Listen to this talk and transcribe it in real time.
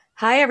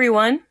Hi,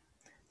 everyone.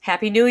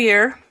 Happy New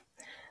Year.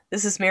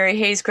 This is Mary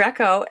Hayes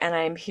Greco, and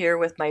I'm here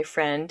with my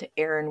friend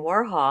Erin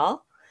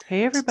Warhol Hey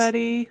t-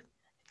 everybody.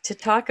 to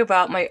talk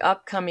about my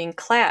upcoming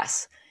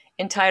class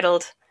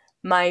entitled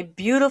My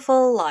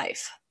Beautiful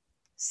Life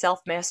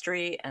Self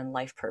Mastery and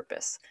Life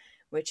Purpose,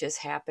 which is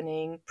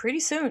happening pretty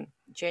soon,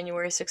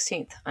 January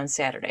 16th on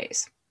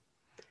Saturdays.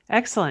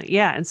 Excellent.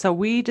 Yeah. And so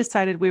we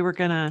decided we were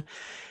going to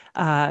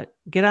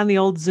get on the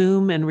old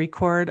Zoom and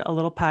record a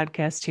little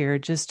podcast here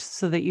just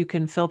so that you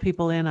can fill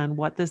people in on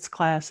what this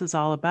class is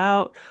all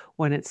about,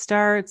 when it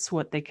starts,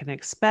 what they can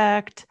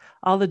expect,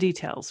 all the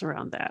details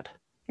around that.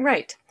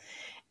 Right.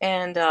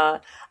 And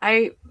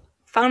I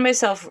found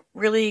myself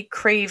really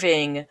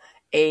craving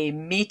a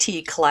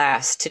meaty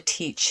class to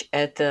teach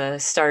at the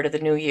start of the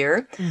new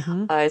year.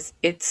 Hmm.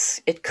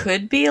 It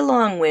could be a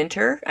long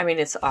winter. I mean,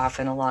 it's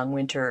often a long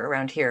winter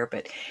around here,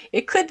 but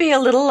it could be a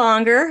little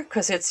longer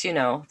because it's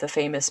the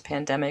famous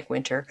pandemic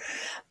winter.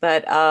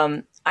 But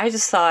I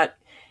just thought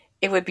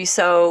it would be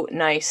so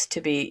nice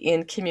to be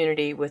in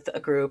community with a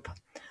group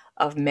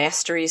of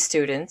mastery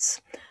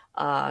students,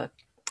 uh,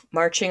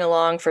 marching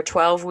along for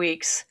 12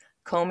 weeks,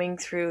 combing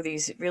through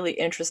these really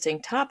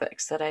interesting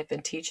topics that I've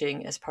been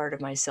teaching as part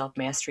of my self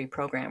mastery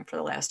program for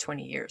the last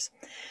 20 years.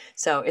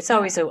 So it's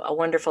always Yeah. a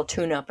wonderful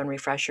tune up and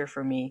refresher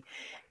for me.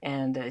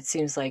 And it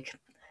seems like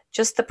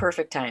just the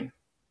perfect time.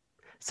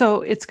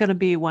 So it's going to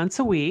be once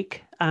a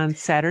week on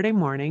Saturday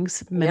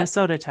mornings, Yep.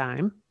 Minnesota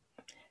time.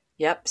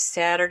 Yep.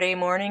 Saturday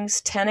mornings,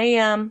 10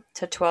 a.m.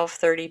 to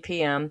 12:30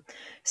 p.m.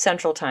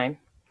 Central Time.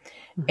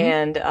 Hmm.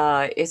 And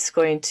it's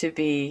going to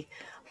be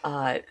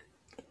uh,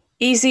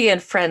 easy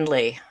and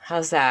friendly.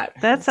 How's that?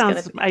 That It's going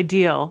sounds to be,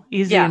 ideal,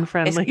 easy yeah, and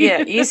friendly.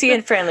 easy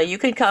and friendly. You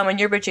can come in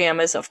your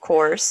pajamas, of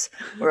course.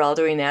 We're all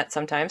doing that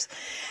sometimes,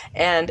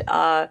 and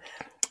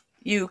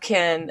you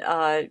can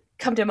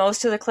come to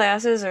most of the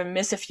classes or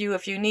miss a few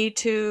if you need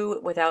to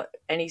without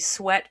any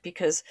sweat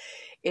because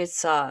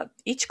it's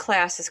each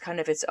class is kind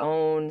of its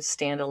own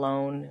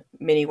standalone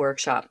mini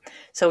workshop.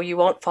 So you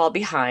won't fall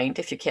behind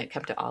if you can't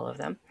come to all of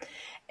them.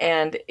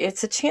 And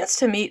it's a chance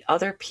to meet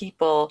other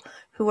people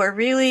who are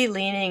really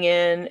leaning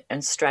in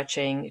and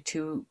stretching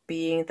to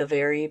being the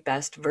very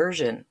best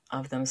version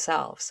of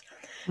themselves.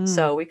 Mm.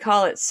 So we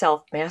call it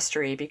self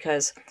mastery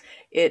because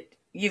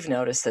you've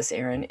noticed this,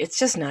 Erin, it's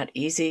just not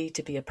easy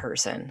to be a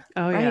person,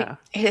 Oh right? yeah.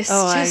 It's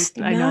Oh, just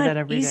I know not that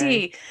every day.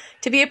 easy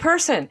to be a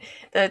person.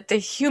 The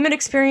human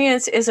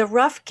experience is a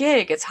rough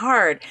gig. It's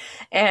hard.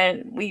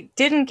 And we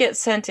didn't get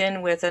sent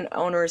in with an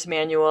owner's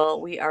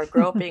manual. We are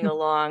groping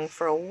along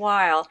for a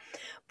while.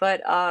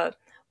 But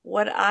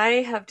what I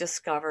have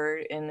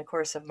discovered in the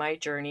course of my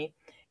journey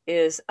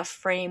is a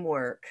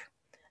framework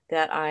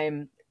that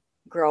I'm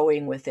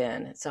growing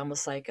within. It's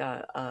almost like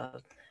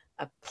a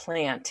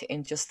plant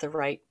in just the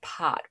right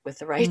pot with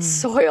the right Mm.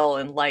 soil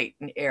and light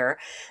and air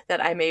that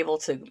I'm able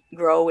to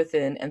grow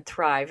within and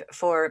thrive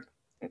for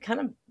kind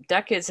of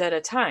decades at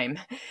a time.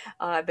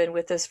 I've been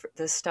with this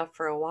stuff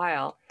for a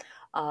while.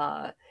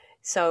 Uh,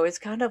 so it's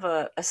kind of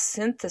a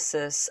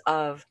synthesis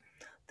of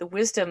the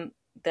wisdom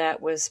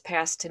that was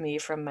passed to me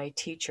from my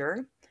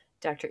teacher,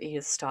 Dr.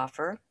 Edith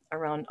Stauffer,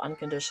 around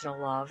unconditional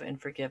love and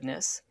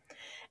forgiveness.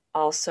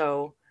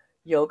 Also,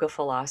 yoga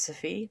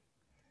philosophy,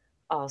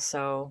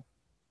 also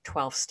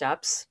 12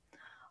 steps,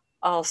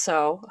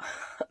 also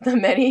the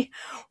many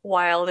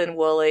wild and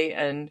woolly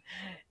and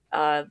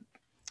uh,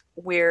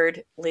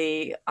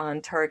 weirdly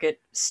on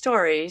target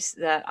stories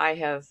that I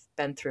have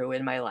been through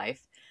in my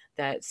life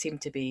that seem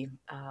to be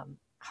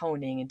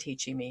honing and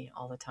teaching me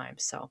all the time.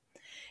 So,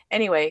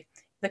 anyway,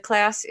 the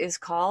class is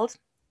called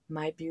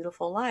My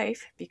Beautiful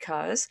Life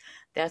because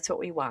that's what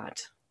we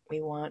want.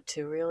 We want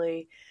to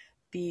really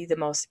be the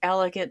most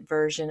elegant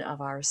version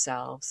of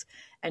ourselves.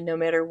 And no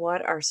matter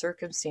what our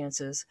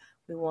circumstances,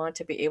 we want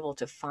to be able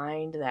to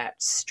find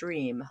that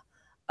stream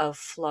of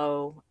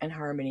flow and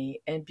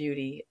harmony and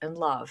beauty and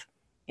love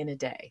in a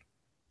day.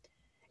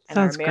 And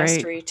our Sounds great.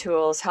 mastery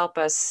tools help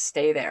us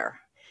stay there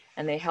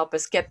and they help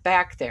us get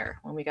back there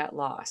when we got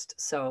lost.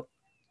 So,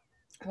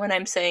 when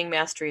I'm saying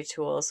mastery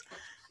tools,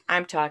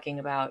 I'm talking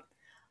about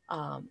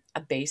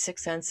a basic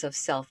sense of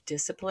self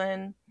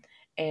discipline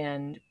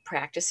and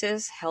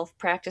practices, health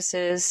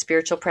practices,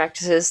 spiritual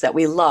practices that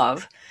we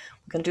love.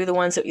 We can do the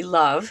ones that we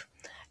love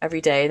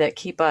every day that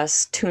keep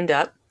us tuned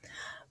up.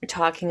 We're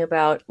talking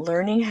about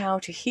learning how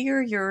to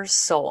hear your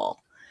soul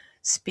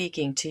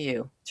speaking to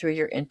you through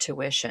your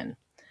intuition,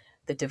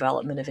 the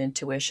development of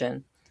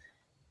intuition.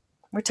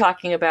 We're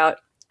talking about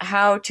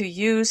how to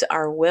use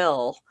our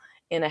will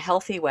in a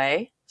healthy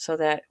way so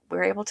that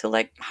we're able to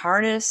like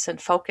harness and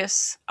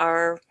focus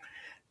our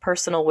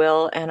personal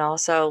will and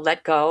also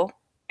let go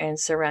and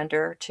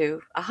surrender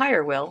to a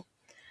higher will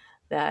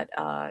that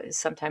is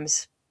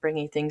sometimes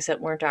bringing things that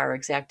weren't our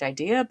exact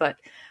idea, but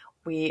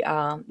we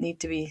need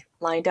to be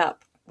lined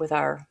up with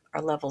our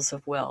levels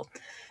of will.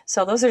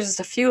 So, those are just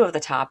a few of the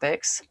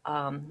topics.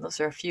 Those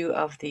are a few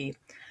of the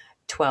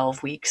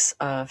 12 weeks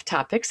of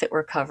topics that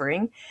we're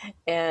covering.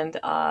 And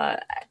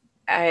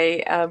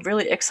I am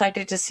really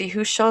excited to see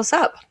who shows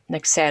up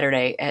next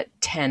Saturday at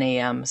 10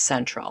 a.m.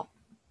 Central.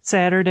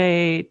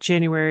 Saturday,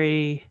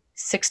 January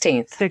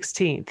 16th.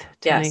 16th,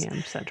 10 Yes.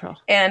 a.m. Central.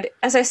 And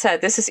as I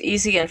said, this is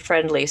easy and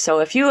friendly. So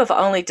if you have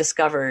only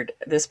discovered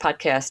this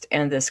podcast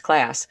and this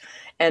class,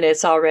 and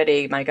it's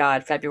already, my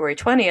God, February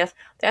 20th,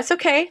 that's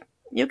okay.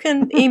 You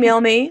can email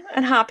me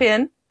and hop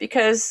in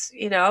because,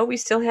 we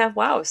still have,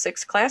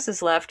 6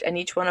 classes left, and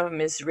each one of them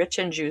is rich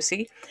and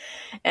juicy.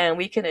 And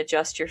we can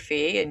adjust your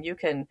fee, and you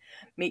can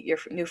meet your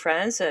new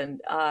friends,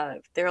 and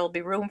there'll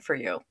be room for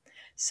you.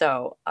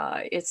 So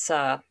I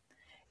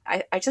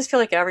just feel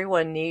like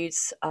everyone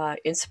needs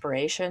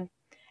inspiration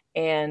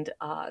and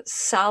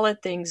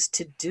solid things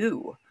to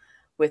do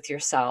with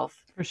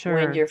yourself For when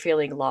sure. you're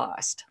feeling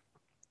lost.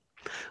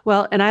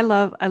 Well, and I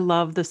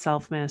love the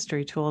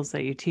self-mastery tools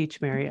that you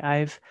teach, Mary.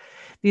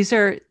 These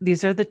are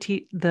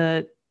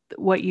the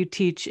what you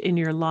teach in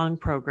your long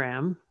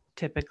program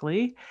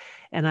typically,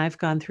 and I've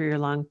gone through your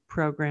long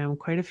program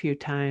quite a few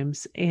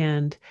times,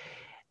 and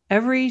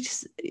every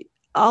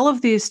all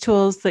of these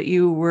tools that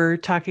you were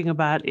talking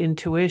about,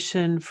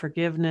 intuition,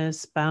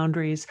 forgiveness,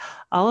 boundaries,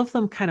 all of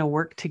them kind of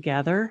work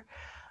together.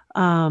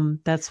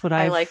 That's what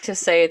I like I've to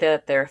say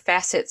that they're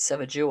facets of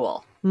a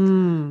jewel,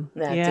 that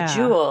the yeah.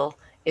 jewel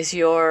is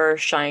your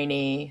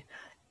shiny,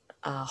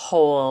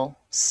 whole,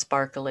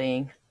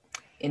 sparkling,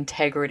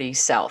 integrity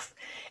self.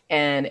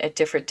 And at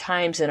different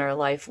times in our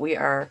life, we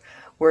are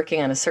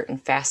working on a certain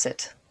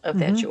facet of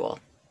that hmm jewel.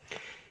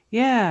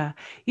 Yeah.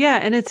 Yeah.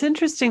 And it's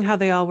interesting how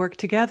they all work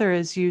together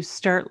as you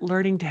start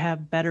learning to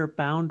have better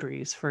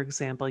boundaries. For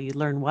example, you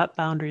learn what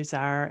boundaries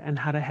are and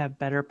how to have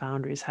better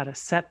boundaries, how to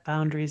set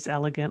boundaries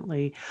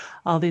elegantly,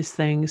 all these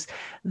things.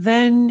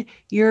 Then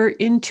your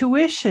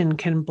intuition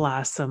can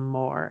blossom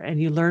more and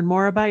you learn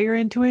more about your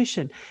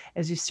intuition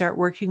as you start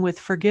working with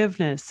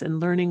forgiveness and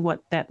learning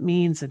what that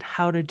means and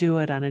how to do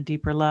it on a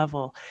deeper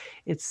level.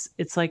 It's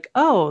like,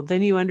 oh,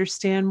 then you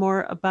understand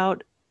more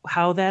about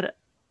how that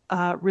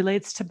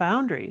relates to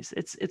boundaries.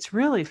 It's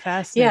really Yeah,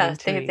 fascinating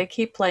to they me.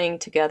 keep playing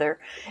together.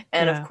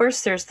 And of Yeah.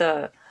 course, there's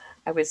I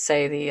would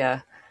say,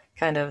 the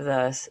kind of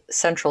the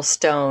central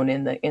stone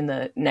in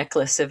the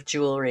necklace of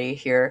jewelry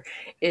here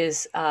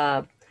is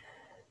the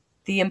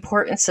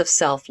importance of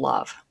self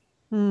love.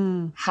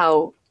 Mm.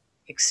 How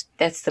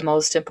that's the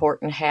most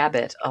important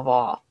habit of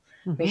all.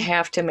 We hmm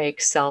have to make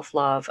self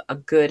love a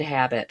good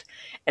habit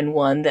and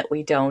one that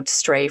we don't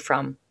stray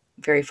from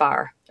very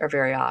far or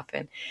very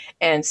often.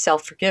 And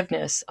self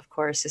forgiveness, of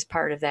course, is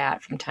part of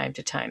that from time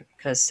to time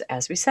because,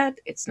 as we said,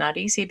 it's not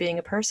easy being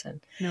a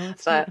person. No,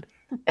 it's But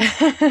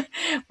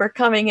not. we're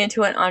coming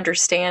into an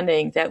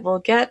understanding that we'll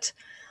get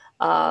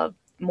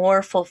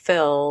more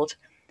fulfilled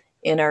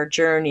in our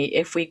journey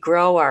if we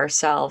grow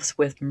ourselves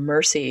with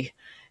mercy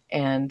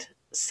and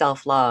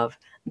self love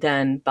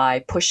than by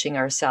pushing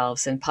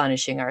ourselves and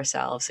punishing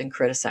ourselves and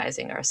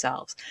criticizing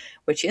ourselves,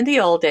 which in the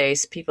old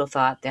days people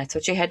thought that's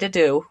what you had to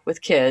do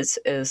with kids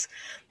is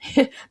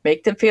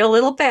make them feel a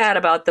little bad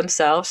about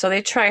themselves so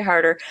they try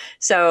harder.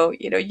 So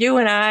you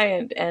and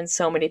I and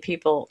so many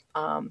people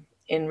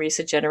in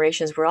recent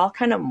generations, we're all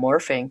kind of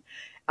morphing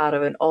out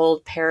of an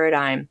old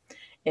paradigm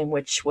in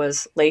which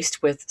was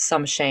laced with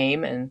some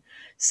shame and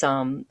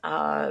some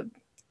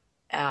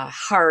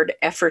hard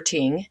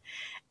efforting.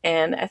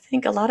 And I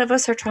think a lot of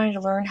us are trying to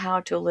learn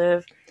how to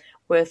live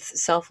with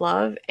self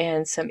love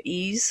and some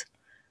ease,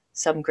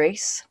 some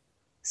grace,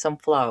 some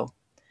flow.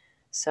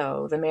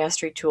 So the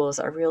mastery tools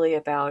are really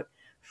about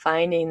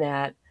finding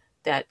that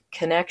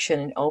connection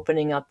and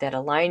opening up that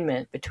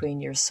alignment between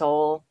your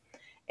soul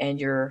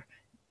and your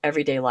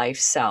everyday life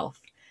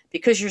self.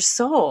 Because your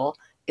soul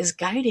is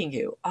guiding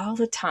you all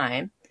the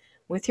time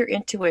with your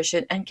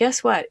intuition. And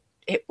guess what?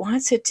 It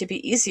wants it to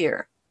be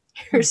easier.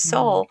 Your hmm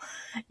soul,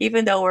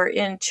 even though we're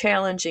in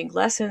challenging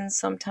lessons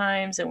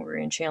sometimes and we're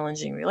in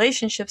challenging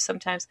relationships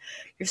sometimes,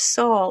 your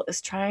soul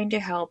is trying to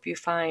help you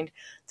find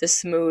the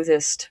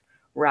smoothest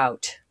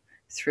route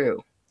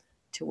through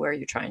to where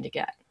you're trying to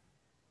get.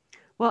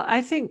 Well,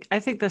 I think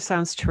this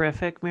sounds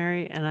terrific,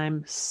 Mary, and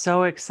I'm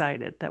so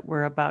excited that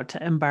we're about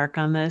to embark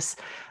on this.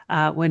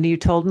 When you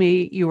told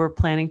me you were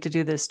planning to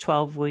do this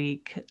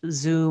 12-week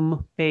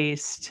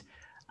Zoom-based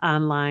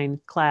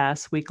online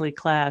class, weekly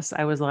class,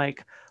 I was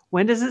like,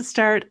 when does it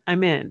start?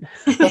 I'm in.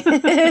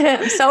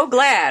 I'm so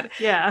glad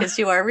Yeah. because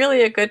you are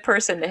really a good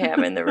person to have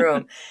in the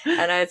room.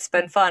 And it's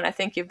been fun. I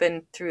think you've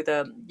been through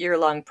the year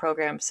long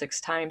program 6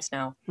 times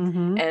now.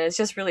 hmm And it's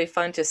just really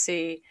fun to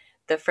see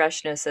the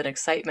freshness and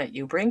excitement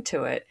you bring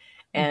to it.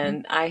 hmm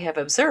And I have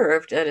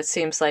observed that it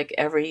seems like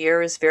every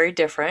year is very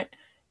different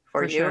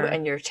for For you sure.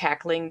 and you're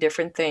tackling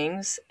different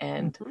things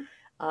and hmm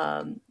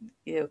um,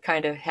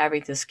 kind of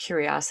having this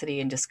curiosity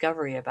and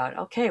discovery about,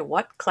 okay,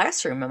 what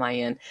classroom am I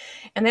in?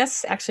 And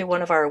that's actually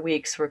one of our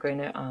weeks. We're going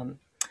to,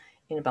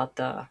 in about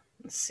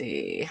let's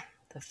see,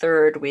 the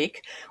third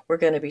week, we're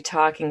going to be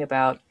talking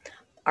about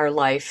our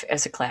life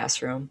as a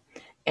classroom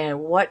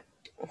and what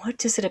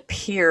does it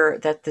appear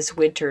that this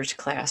winter's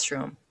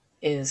classroom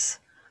is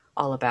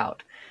all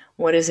about?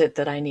 What is it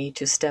that I need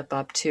to step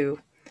up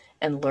to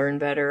and learn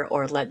better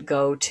or let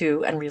go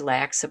to and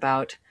relax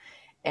about.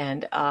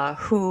 And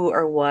who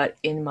or what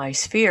in my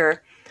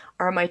sphere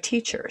are my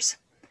teachers?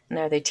 And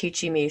are they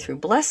teaching me through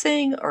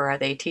blessing or are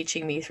they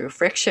teaching me through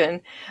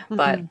friction?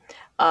 But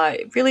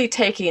Mhm. really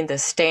taking the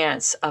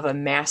stance of a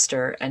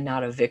master and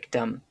not a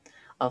victim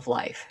of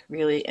life,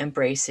 really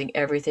embracing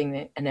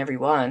everything and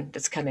everyone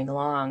that's coming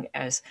along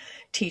as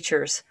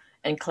teachers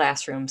and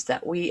classrooms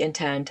that we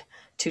intend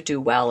to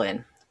do well in.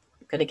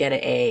 I'm going to get an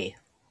A.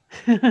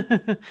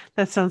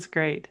 That sounds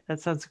great. That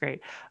sounds great.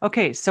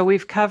 Okay, so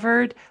we've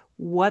covered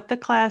what the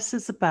class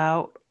is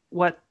about,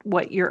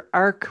 what your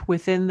arc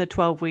within the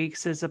 12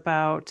 weeks is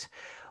about,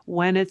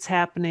 when it's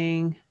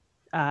happening.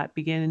 It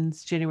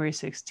begins January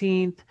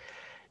 16th,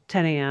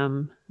 10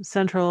 a.m.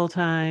 Central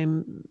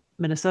Time,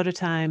 Minnesota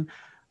time.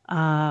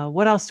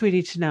 What else do we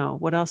need to know?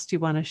 What else do you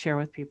want to share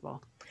with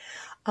people?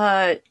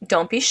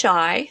 Don't be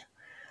shy.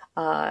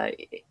 Uh,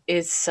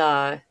 it's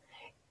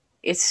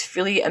it's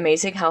really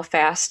amazing how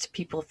fast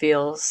people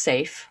feel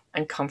safe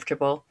and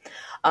comfortable.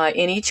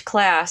 In each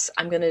class,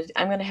 I'm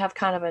gonna have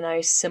kind of a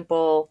nice,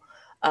 simple,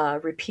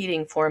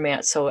 repeating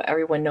format so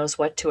everyone knows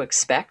what to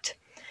expect.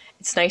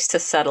 It's nice to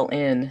settle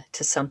in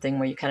to something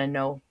where you kind of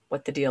know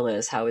what the deal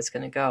is, how it's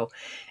going to go.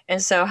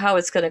 And so, how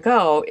it's going to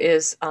go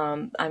is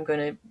I'm going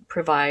to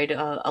provide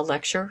a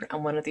lecture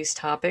on one of these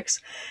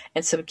topics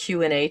and some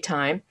Q&A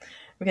time.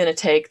 We're going to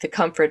take the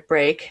comfort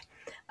break.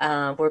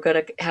 We're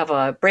going to have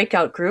a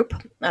breakout group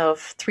of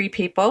 3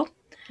 people.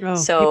 Oh, people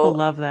So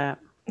love that.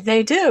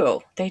 they do.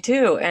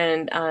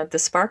 And the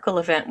Sparkle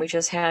event we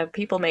just had,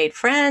 people made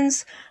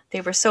friends.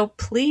 They were so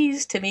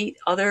pleased to meet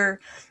other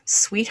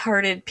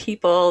sweethearted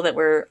people that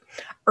were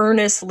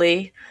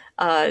earnestly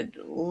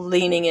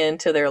leaning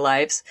into their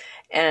lives.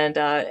 And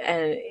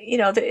you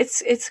know,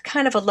 it's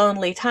kind of a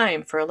lonely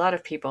time for a lot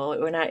of people.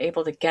 We're not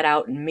able to get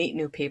out and meet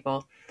new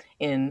people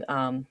in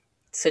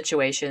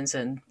situations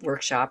and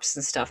workshops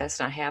and stuff. That's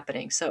not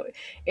happening. So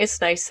it's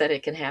nice that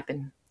it can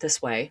happen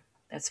this way.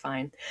 That's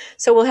fine.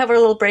 So we'll have our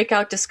little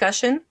breakout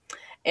discussion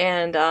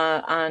and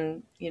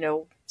on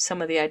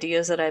some of the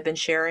ideas that I've been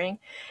sharing,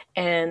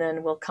 and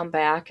then we'll come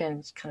back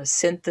and kind of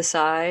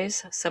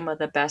synthesize some of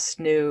the best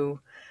new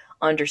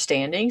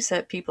understandings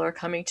that people are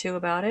coming to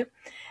about it.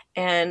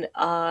 And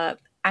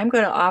I'm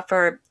going to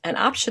offer an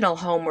optional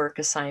homework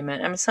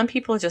assignment. I mean, some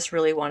people just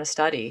really want to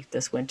study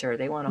this winter.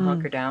 They want to Mm.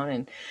 hunker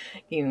down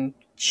and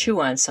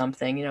chew on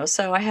something.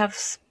 So I have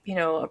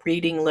a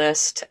reading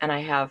list, and I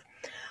have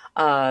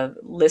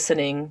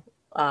listening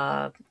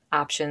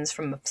options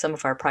from some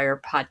of our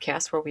prior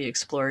podcasts where we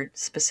explored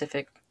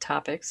specific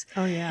topics,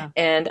 Oh, yeah.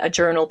 and a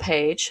journal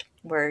page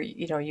where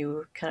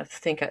you kind of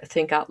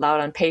think out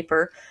loud on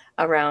paper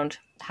around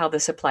how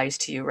this applies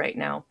to you right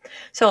now.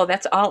 So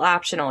that's all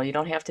optional. You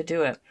don't have to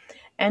do it.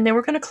 And then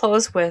we're going to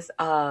close with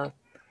a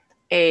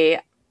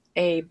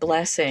a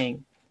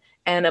blessing,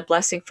 and a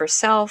blessing for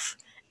self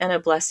and a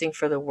blessing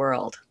for the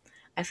world.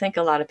 I think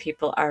a lot of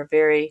people are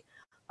very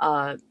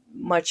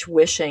much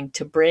wishing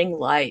to bring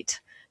light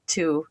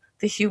to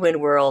the human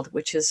world,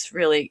 which is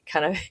really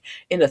kind of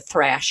in a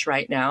thrash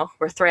right now.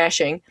 We're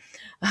thrashing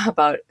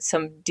about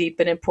some deep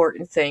and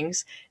important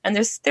things, and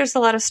there's a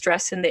lot of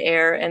stress in the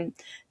air. And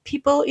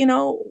people,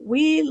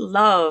 we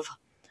love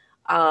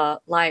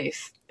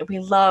life. We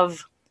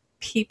love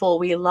people.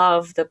 We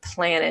love the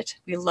planet.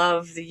 We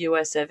love the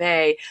US of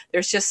A.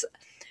 There's just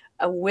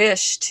a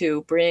wish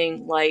to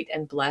bring light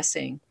and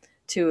blessing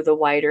to the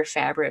wider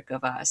fabric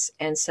of us.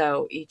 And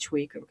so each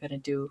week we're going to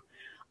do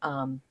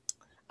um,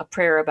 a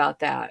prayer about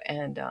that,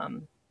 and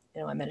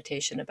a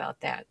meditation about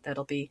that.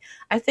 That'll be,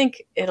 I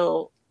think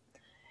it'll,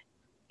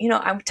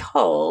 I'm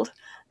told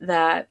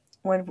that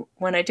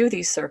when I do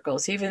these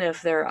circles, even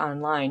if they're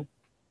online,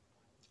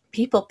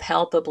 people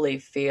palpably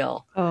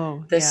feel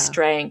Oh, the yeah.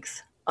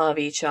 strength of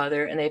each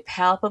other, and they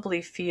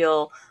palpably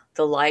feel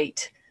the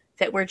light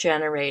that we're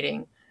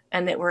generating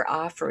and that we're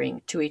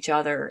offering to each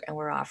other and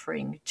we're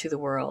offering to the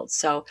world.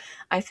 So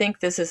I think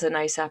this is a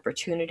nice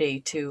opportunity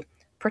to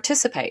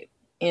participate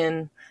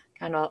in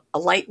kind of a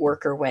light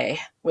worker way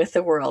with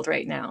the world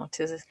right now,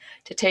 to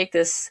take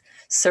this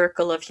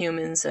circle of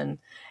humans and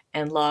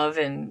love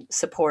and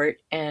support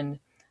and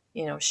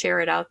share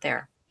it out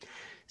there.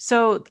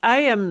 So I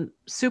am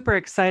super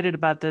excited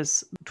about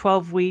this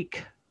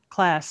 12-week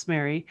class,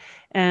 Mary,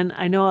 and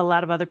I know a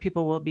lot of other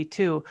people will be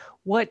too.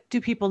 What do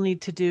people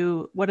need to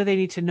do? What do they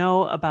need to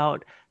know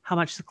about how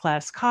much the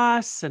class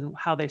costs and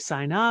how they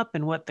sign up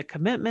and what the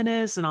commitment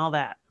is and all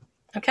that?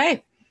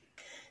 Okay,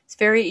 it's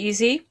very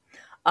easy.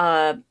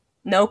 Uh,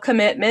 no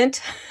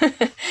commitment.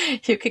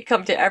 You could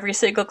come to every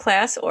single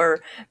class or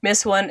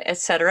miss one,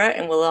 etc.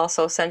 And we'll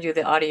also send you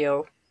the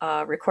audio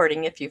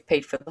recording if you've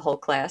paid for the whole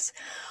class.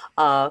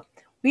 Uh,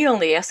 we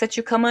only ask that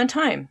you come on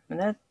time,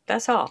 and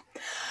that's all.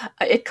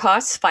 It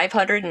costs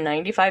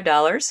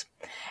 $595,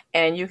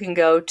 and you can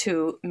go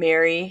to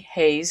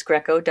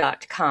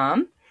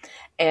maryhayesgreco.com,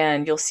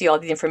 and you'll see all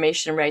the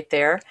information right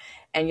there.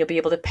 And you'll be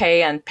able to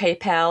pay on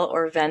PayPal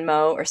or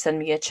Venmo or send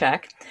me a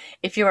check.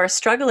 If you are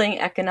struggling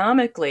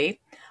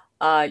economically,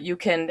 you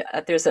can.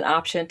 There's an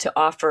option to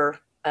offer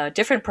a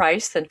different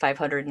price than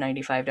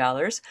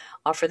 $595.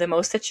 Offer the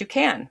most that you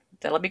can.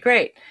 That'll be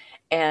great.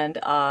 And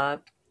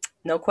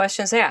no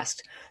questions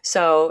asked.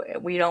 So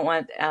we don't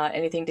want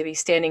anything to be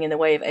standing in the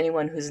way of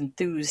anyone who's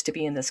enthused to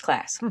be in this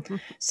class.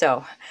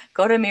 So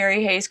go to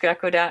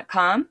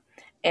maryhayesgreco.com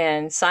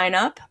and sign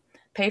up,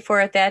 pay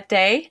for it that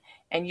day,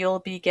 and you'll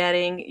be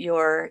getting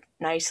your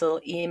nice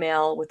little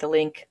email with the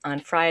link on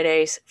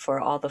Fridays for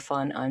all the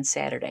fun on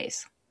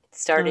Saturdays,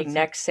 starting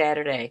next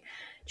Saturday,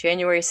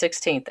 January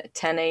 16th at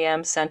 10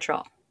 a.m.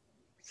 Central.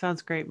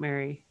 Sounds great,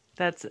 Mary.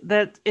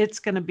 That it's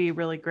going to be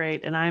really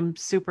great, and I'm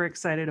super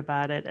excited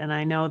about it. And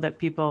I know that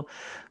people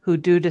who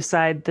do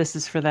decide this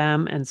is for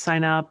them and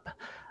sign up,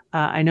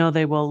 I know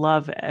they will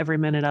love every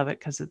minute of it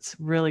because it's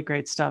really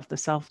great stuff. The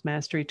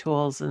self-mastery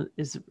tools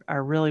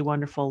are really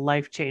wonderful,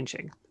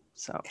 life-changing.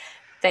 So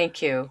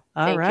thank you.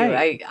 All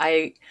right.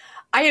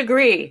 I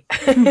agree.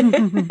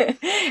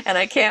 And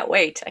I can't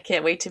wait. I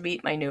can't wait to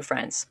meet my new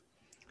friends.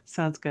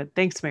 Sounds good.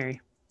 Thanks,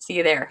 Mary. See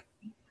you there.